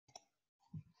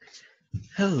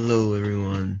Hello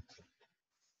everyone,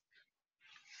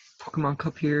 Pokemon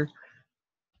Cup here.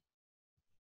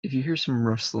 If you hear some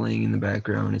rustling in the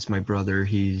background, it's my brother.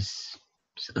 He's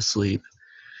asleep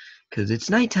because it's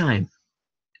nighttime.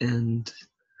 And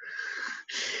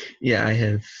yeah, I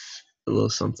have a little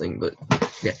something, but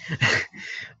yeah.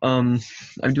 I'm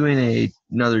doing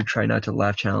another Try Not to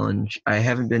Laugh challenge. I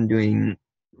haven't been doing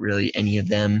really any of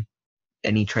them,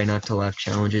 any Try Not to Laugh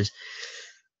challenges.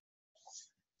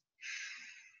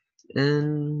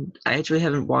 And I actually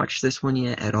haven't watched this one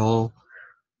yet at all.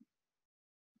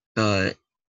 But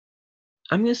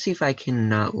I'm gonna see if I can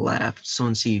not laugh. So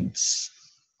let's see.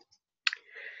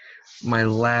 My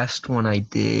last one I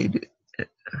did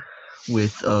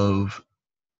with of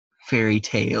Fairy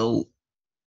Tail.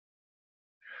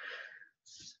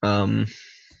 I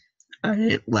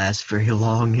didn't last very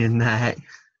long in that,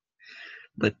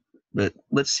 but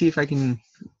let's see if I can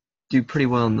do pretty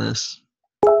well in this.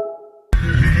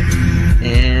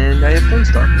 And I have phone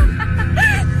stuff.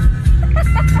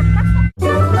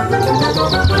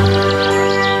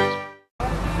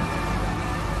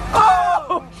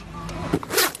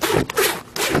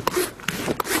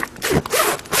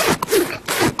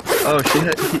 Oh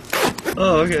shit!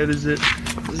 Oh okay, the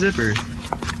zipper.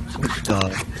 What the?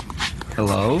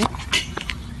 Hello?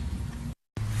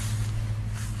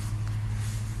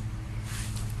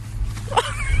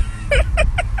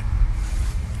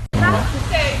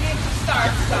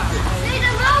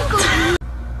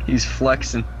 He's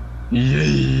flexing.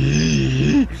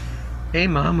 Hey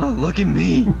mama, look at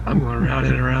me. I'm going around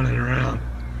and around and around.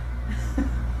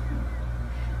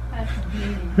 That's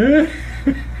amazing.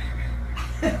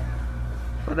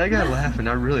 But that guy laughing,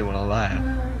 I really want to laugh.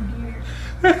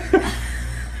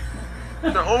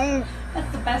 Oh, No!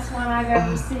 that's the best one I've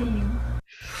ever seen.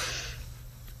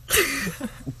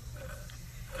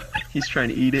 He's trying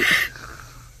to eat it.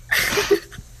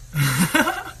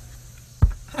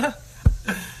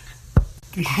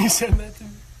 Can you send that to me?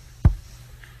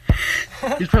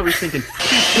 He's probably thinking, they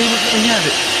will really have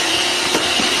it.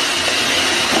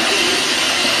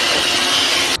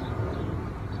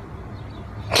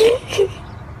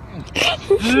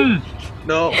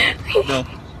 No, no,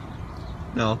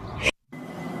 no.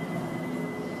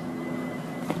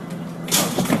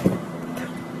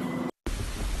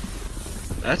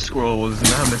 That squirrel was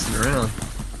not messing around.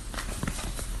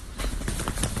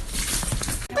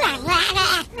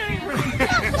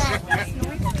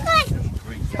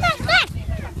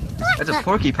 That's a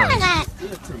porcupine. Wow,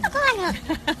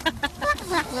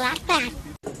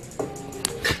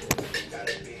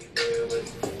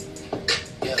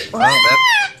 that...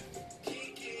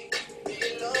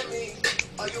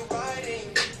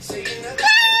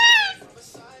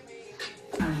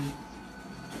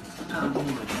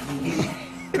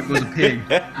 There goes a pig.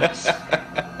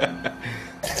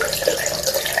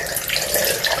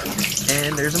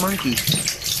 And there's a monkey.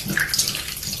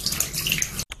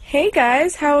 Hey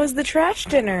guys, how was the trash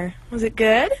dinner? Was it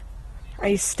good? Are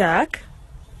you stuck?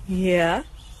 Yeah.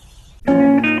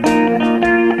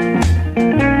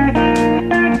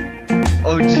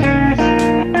 Oh jeez.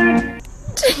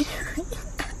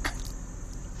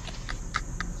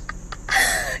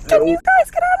 Can you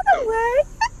guys get out of the way?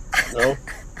 No.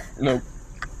 Nope.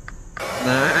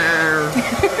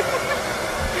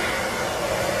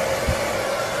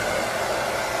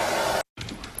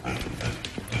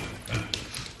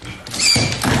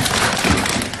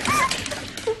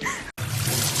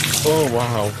 Oh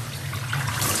wow.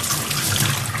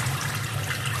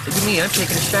 Look at me, I'm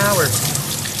taking a shower.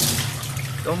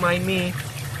 Don't mind me.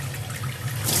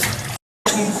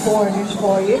 Corners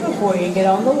for you before you get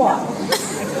on the water.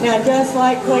 Now, just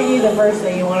like Queenie, the first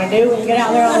thing you want to do when you get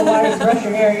out there on the water is brush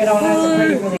your hair and get all nice and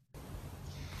pretty for the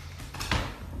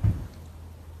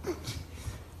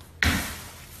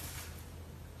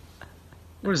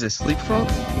What is this, leapfrog?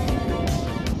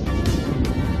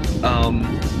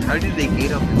 How did they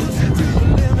get up in the tree?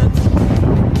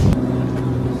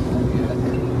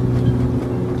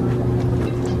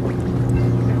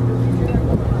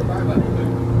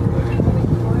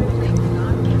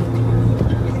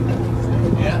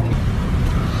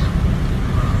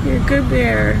 You're a good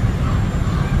bear.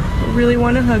 I really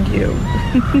want to hug you.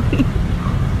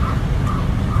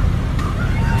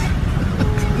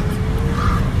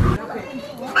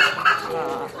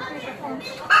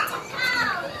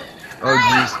 Oh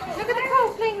jeez. Look at the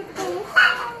cow playing with the toys.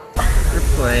 They're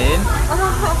playing.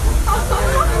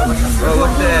 Oh,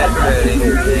 look at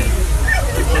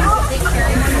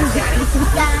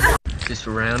that. Just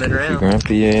around and around.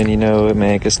 Grumpy and you know it,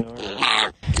 make a snort.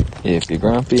 If you're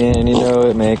grumpy and you know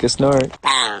it, make a snort.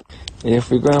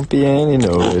 If you're grumpy and you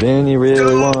know it, and you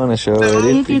really wanna show it.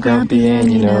 If you're grumpy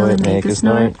and you know it, make a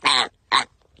snort.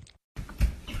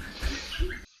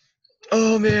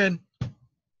 Oh man,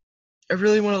 I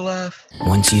really want to laugh.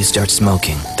 Once you start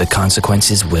smoking, the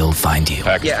consequences will find you.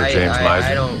 Yeah,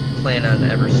 I don't plan on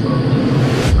ever smoking.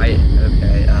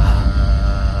 Okay.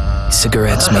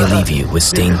 Cigarettes may leave you with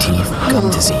stained teeth, gum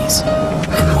disease,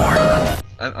 and more.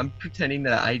 I'm pretending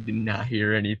that I did not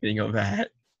hear anything of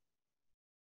that.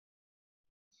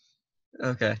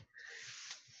 Okay.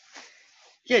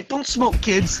 Yeah, don't smoke,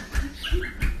 kids.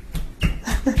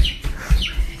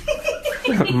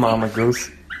 Mama Goose.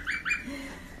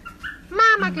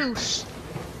 Mama Goose.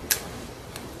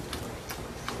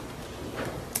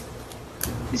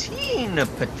 Is he eating a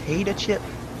potato chip?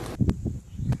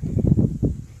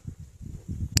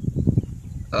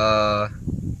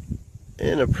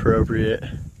 Inappropriate.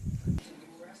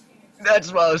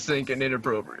 That's what I was thinking,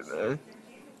 inappropriate, man.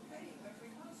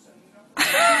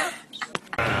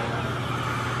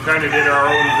 Kind of did our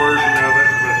own version of it,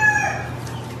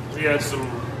 but we had some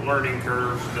learning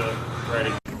curves to try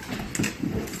to.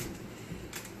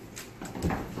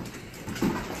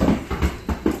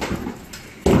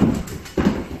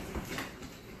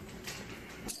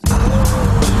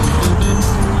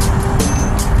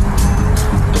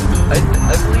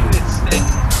 I believe it's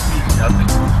nothing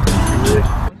to it.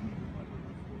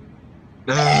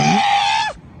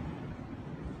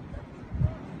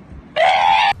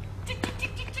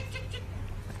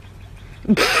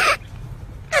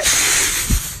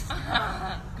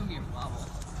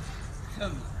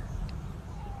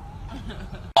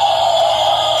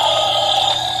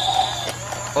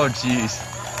 Oh jeez.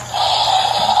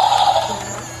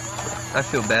 I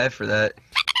feel bad for that.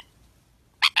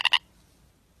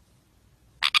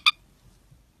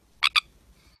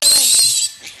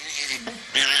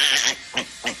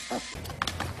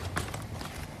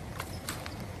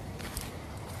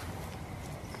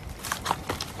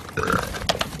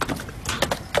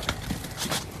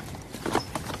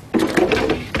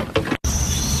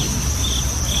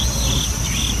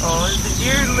 Oh, the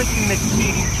deer licking the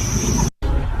kitty.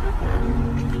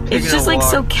 It's just like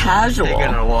so casual.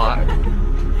 Taking a walk.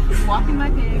 Walking my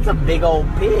pig. It's a big old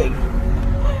pig.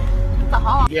 It's a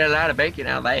hog. Get a lot of bacon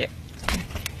out of that.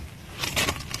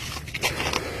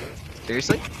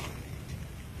 Seriously?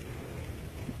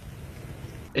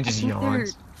 It just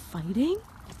yawns. Fighting?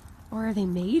 Or are they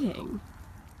mating?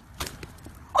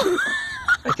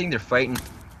 I think they're fighting.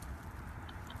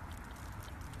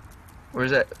 Or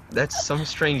is that... That's some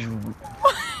strange...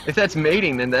 If that's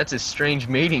mating, then that's a strange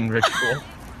mating ritual.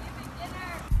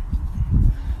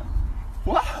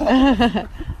 Wow!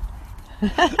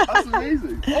 That's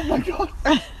amazing! Oh my god!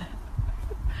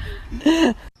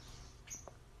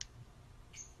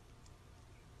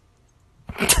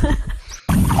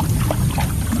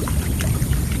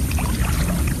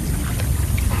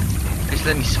 Just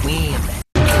let me swim.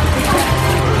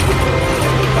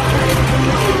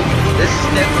 This is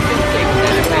definitely bigger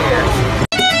than a bear.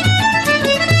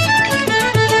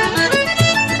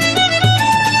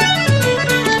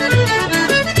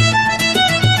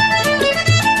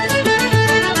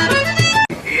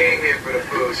 He ain't here for the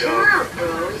food, dog. Come on,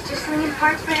 bro. He's just slinging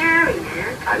parts for Harry,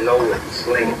 man. I know what he's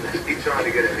slinging. He's trying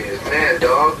to get in his man,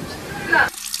 dog.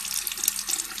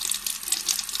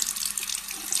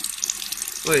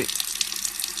 Wait,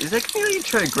 is that chameleon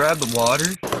trying to grab the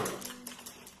water?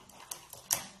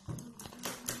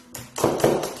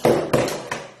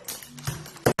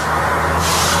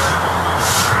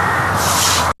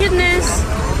 Goodness.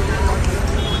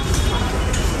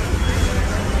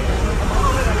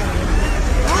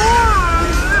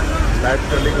 That's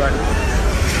the big one.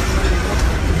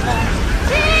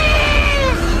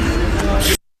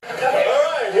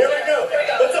 Alright, here we go.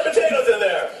 Put some potatoes in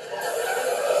there.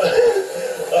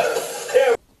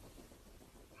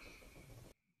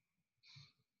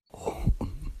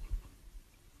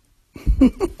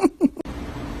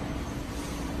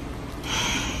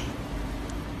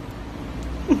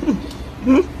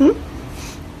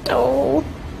 Oh.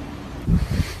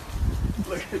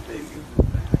 Look at this.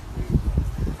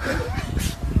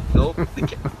 Nope. The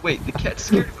cat. Wait, the cat's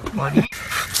scared of the bunny.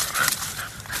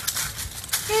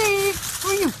 Hey, how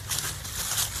are you?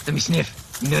 Let me sniff.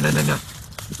 No.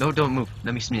 No, don't move.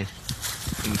 Let me sniff.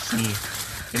 Let me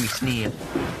sniff. Let me sniff.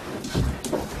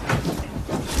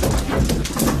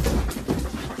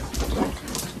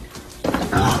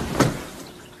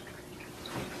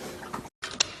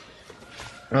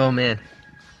 Oh man.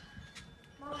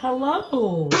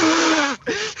 Hello.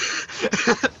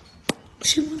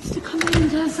 She wants to come in,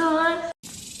 Desson.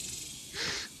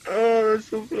 Oh, that's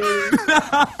so funny.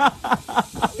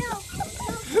 No.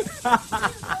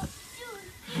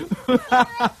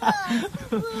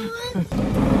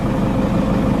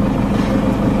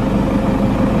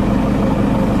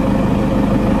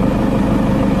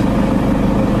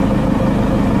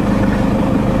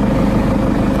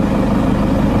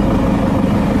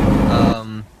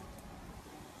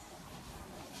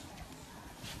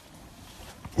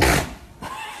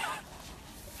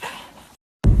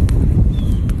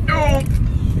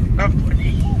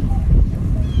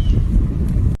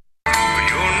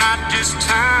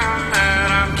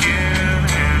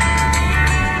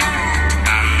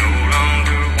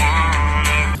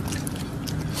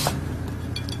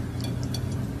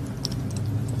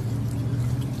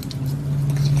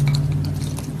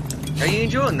 Are you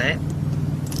enjoying that?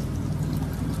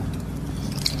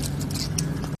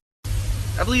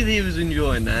 I believe he was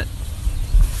enjoying that.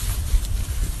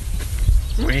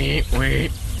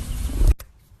 Wait.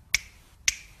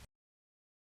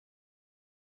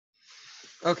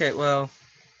 Okay, well,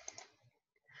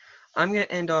 I'm gonna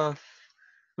end off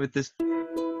with this.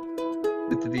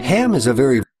 With the video. Ham is a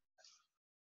very...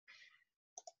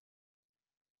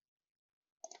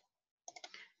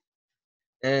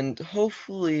 And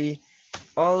hopefully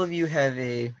all of you have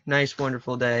a nice,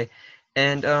 wonderful day.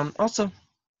 And also,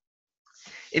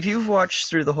 if you've watched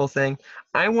through the whole thing,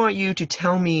 I want you to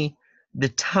tell me the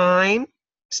time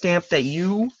stamp that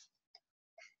you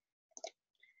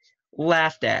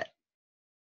laughed at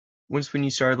was when you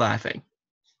started laughing.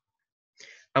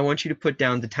 I want you to put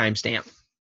down the timestamp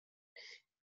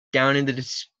down in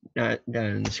the not down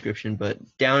in the description, but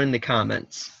down in the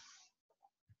comments.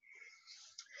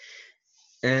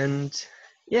 And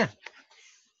yeah,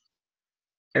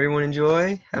 everyone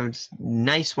enjoy. Have a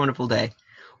nice, wonderful day,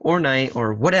 or night,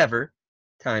 or whatever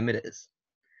time it is.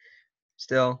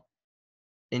 Still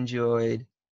enjoyed.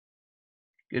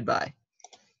 Goodbye.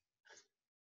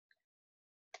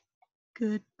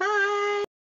 Goodbye.